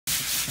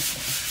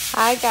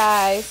Hi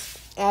guys,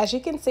 as you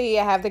can see,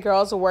 I have the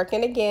girls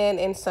working again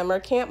in Summer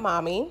Camp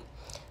Mommy.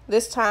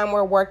 This time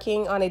we're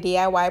working on a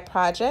DIY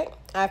project.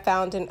 I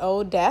found an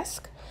old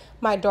desk.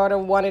 My daughter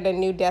wanted a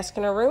new desk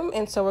in her room,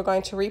 and so we're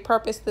going to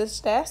repurpose this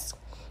desk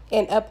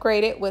and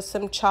upgrade it with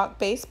some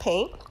chalk-based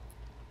paint.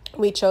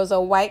 We chose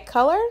a white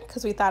color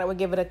because we thought it would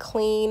give it a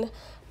clean,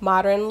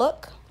 modern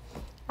look.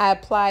 I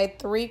applied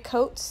 3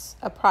 coats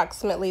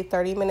approximately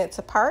 30 minutes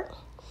apart,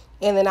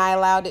 and then I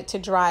allowed it to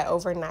dry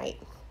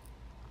overnight.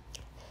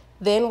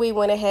 Then we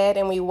went ahead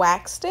and we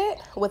waxed it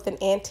with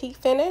an antique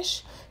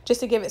finish just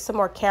to give it some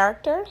more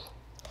character.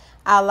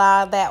 I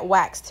allowed that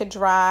wax to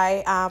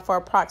dry for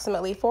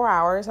approximately 4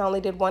 hours. I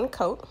only did 1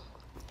 coat.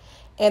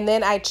 And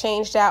then I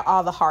changed out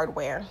all the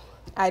hardware.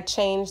 I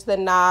changed the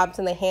knobs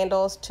and the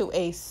handles to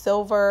a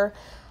silver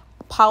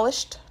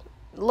polished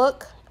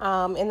look,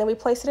 and then we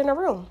placed it in a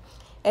room.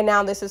 And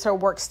now this is her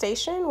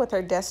workstation with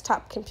her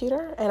desktop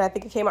computer, and I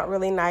think it came out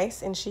really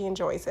nice and she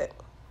enjoys it.